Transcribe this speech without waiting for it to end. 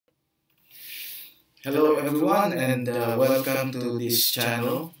Hello, everyone, and welcome to this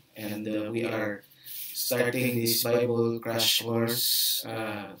channel. And we are starting this Bible crash course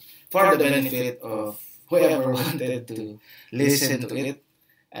for the benefit of whoever wanted to listen to it.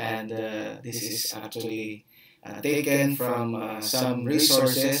 And this is actually taken from some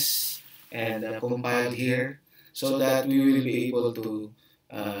resources and compiled here so that we will be able to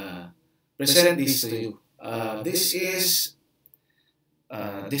uh, present this to you. This is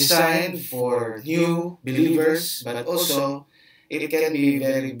designed for new believers, but also it can be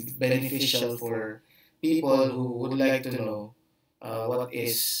very beneficial for people who would like to know what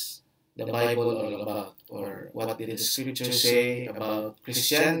is the Bible all about, or what did the scriptures say about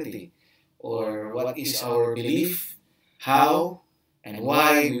Christianity, or what is our belief, how and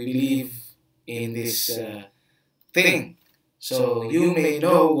why we believe in this thing. So you may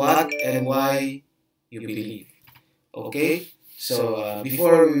know what and why you believe. Okay, so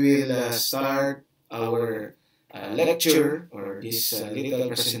before we will start our lecture or this little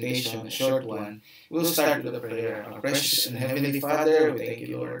presentation, a short one, we'll start with a prayer. Our precious and heavenly Father, we thank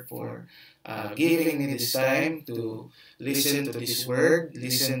you, Lord, for giving me this time to listen to this word,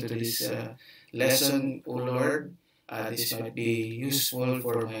 listen to this lesson, O Lord. This might be useful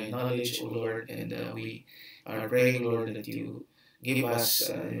for my knowledge, O Lord, and we are praying, Lord, that you give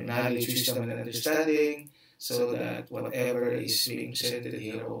us knowledge, wisdom, and understanding so that whatever is being presented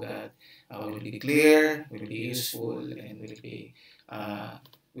here, oh God, will be clear, will be useful, and uh,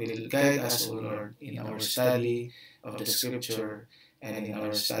 will guide us, O Lord, in our study of the Scripture and in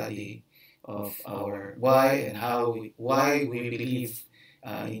our study of our why and why we believe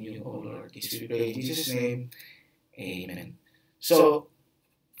in you, O Lord. This we pray in Jesus' name. Amen. So,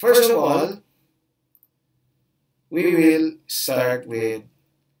 first of all, we will start with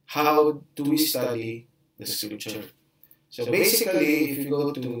how do we study the Scripture. So basically, if you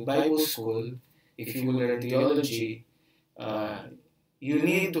go to Bible school, if you will learn theology, uh, you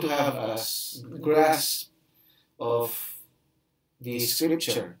need to have a grasp of the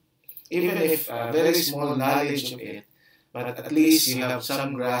Scripture, even if very small knowledge of it, but at least you have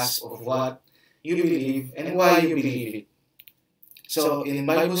some grasp of what you believe and why you believe it. So in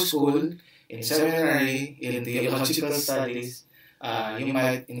Bible school, in seminary, in theological studies, you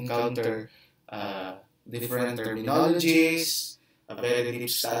might encounter uh, different terminologies, a very deep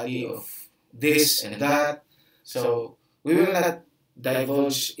study of this and that. So we will not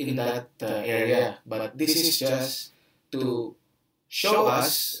divulge in that area, but this is just to show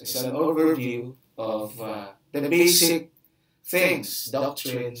us as an overview of the basic things,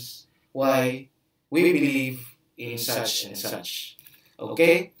 doctrines, why we believe in such and such.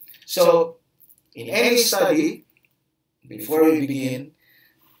 Okay? So, in any study, before we begin,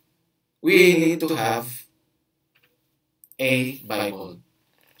 we need to have a Bible.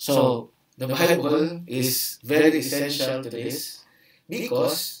 So, the Bible is very essential to this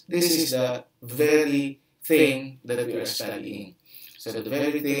because this is the very thing that we are studying. So, the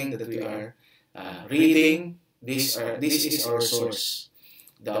very thing that we are reading, this is our source,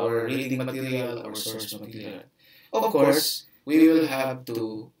 our reading material, our source material. Of course, we will have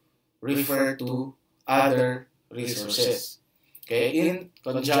to refer to other resources, okay, in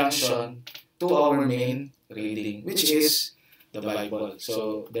conjunction to our main reading, which is the Bible.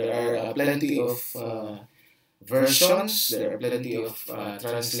 So there are plenty of versions, there are plenty of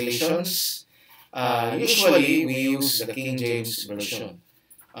translations. Usually, we use the King James Version.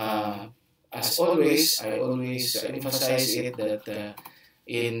 Uh, as always, I always emphasize it that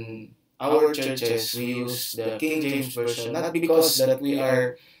in our churches we use the King James Version not because that we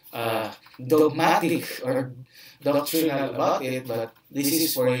are dogmatic or doctrinal about it, but this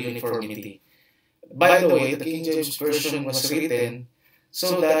is for uniformity. By the way, the King James Version was written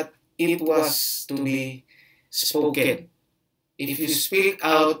so that it was to be spoken. If you speak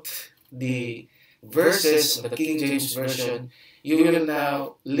out the verses of the King James Version, you will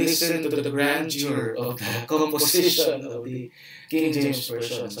now listen to the grandeur of the composition of the King James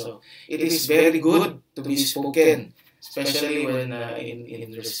Version. So it is very good to be spoken, especially when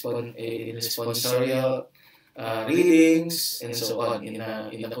in responsorial readings and so on,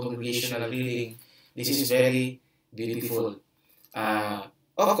 in the congregational reading. This is very beautiful. Uh,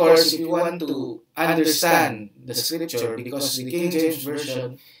 of course, if you want to understand the scripture, because the King James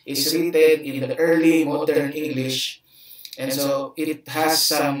Version is written in the early modern English, and so it has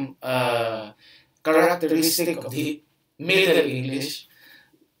some characteristic of the Middle English,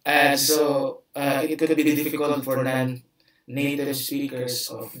 and so it could be difficult for non-native speakers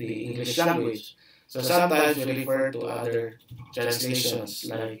of the English language. So sometimes we refer to other translations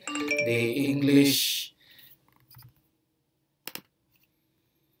like the English.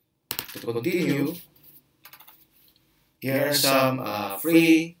 To continue, Here are some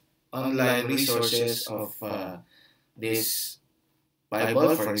free online resources of this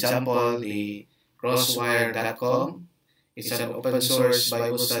Bible. For example, the crosswire.com. It's an open source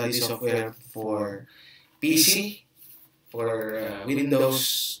Bible study software for PC, for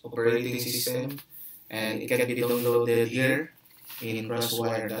Windows operating system, and it can be downloaded here in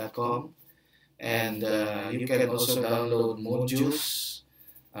crosswire.com. And you can also download modules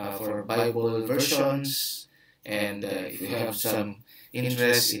for Bible versions, and if you have some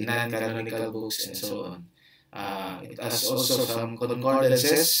interest in non-canonical books and so on. It has also some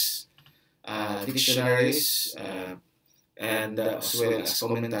concordances, dictionaries, and as well as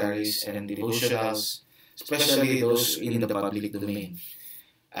commentaries and devotionals, especially those in the public domain.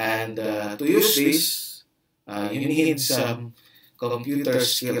 And to use this, you need some computer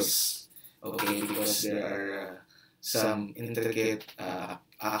skills, okay, because there are some intricate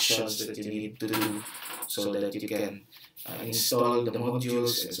actions that you need to do so that you can install the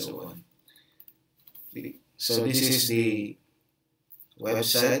modules and so on. So this is the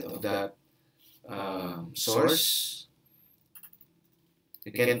website of that source.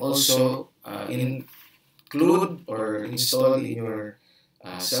 You can also include or install in your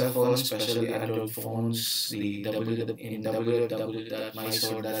cell phones, especially Android phones, the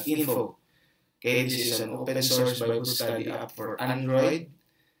www.mysore.info. Okay, this is an open source Bible study app for Android.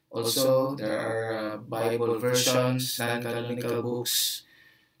 Also, there are Bible versions, non-canonical books,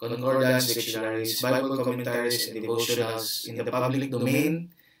 concordance, dictionaries, Bible commentaries, and devotionals in the public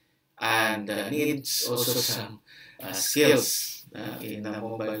domain, and needs also some skills in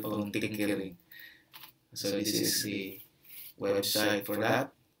mobile phone tinkering. So this is the website for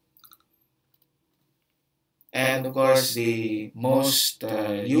that. And of course, the most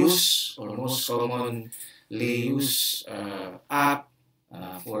used or most commonly used app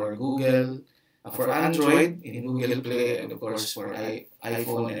for Google, for Android in Google Play, and of course for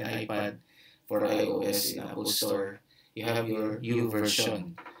iPhone and iPad for iOS in Apple Store. You have your U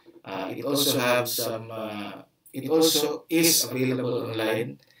version. It also have some. It also is available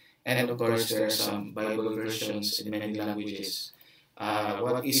online, and of course there are some Bible versions in many languages.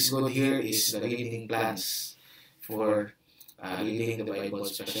 What is good here is the reading plans for reading the Bible,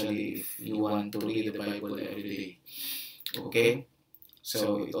 especially if you want to read the Bible every day. Okay,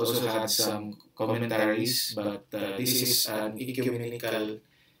 so it also had some commentaries, but this is an ecumenical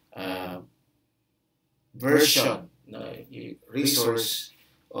uh, version, resource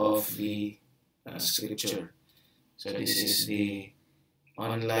of the scripture. So this is the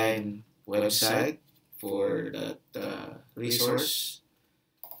online website for that resource.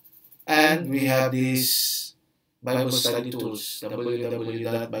 And we have these Bible study tools,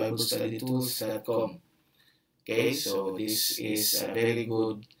 www.biblestudytools.com. Okay, so this is a very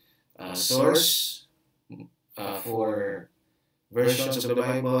good source for versions of the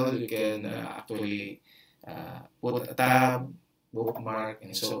Bible. You can actually put a tab, bookmark,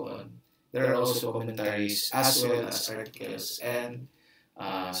 and so on. There are also commentaries as well as articles and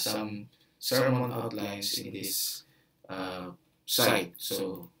some sermon outlines in this site.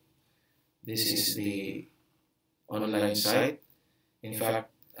 So this is the online site. In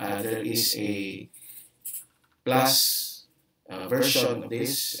fact, there is a plus version of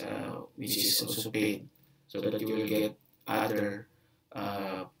this, which is also paid, so that you will get other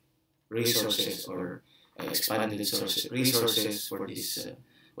uh, resources or expanded resources for this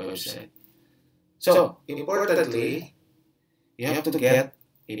website. So, importantly, you have to get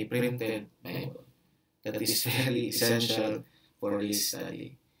a printed Bible. That is very essential for this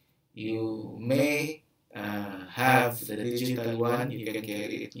study. You may have the digital one, you can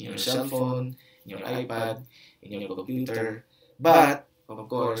carry it in your cell phone, in your iPad, in your computer, but of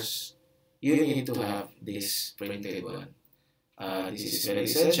course, you need to have this printed one. This is very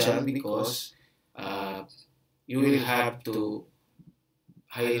essential because uh, you will have to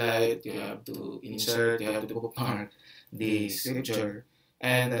highlight, you have to insert, you have to bookmark the scripture,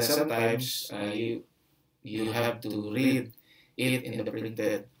 and sometimes you have to read it in the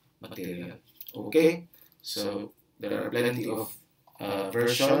printed material. Okay, so there are plenty of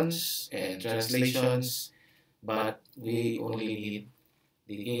versions and translations, but we only need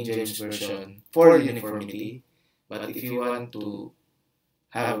the King James Version for uniformity. But if you want to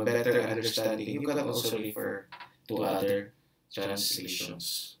have a better understanding, you can also refer to other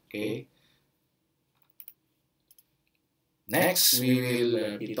translations. Okay. Next, we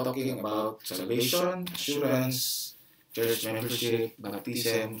will be talking about salvation, assurance, church membership,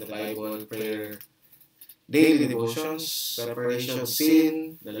 baptism, the Bible, prayer, daily devotions, preparation,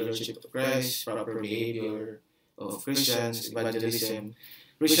 sin, the Lordship of Christ, proper behavior of Christians, evangelism,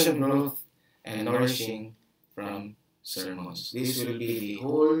 Christian growth, and nourishing from sermons. This will be the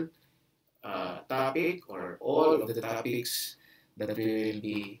whole topic or all of the topics that we will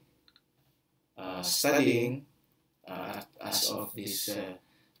be studying as of this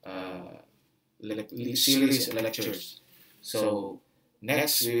series of lectures. So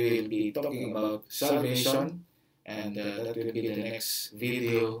next we will be talking about salvation, and that will be the next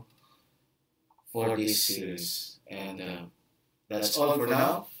video for this series. And that's all for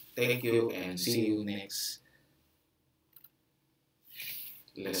now. Thank you and see you next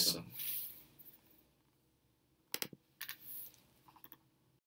lesson.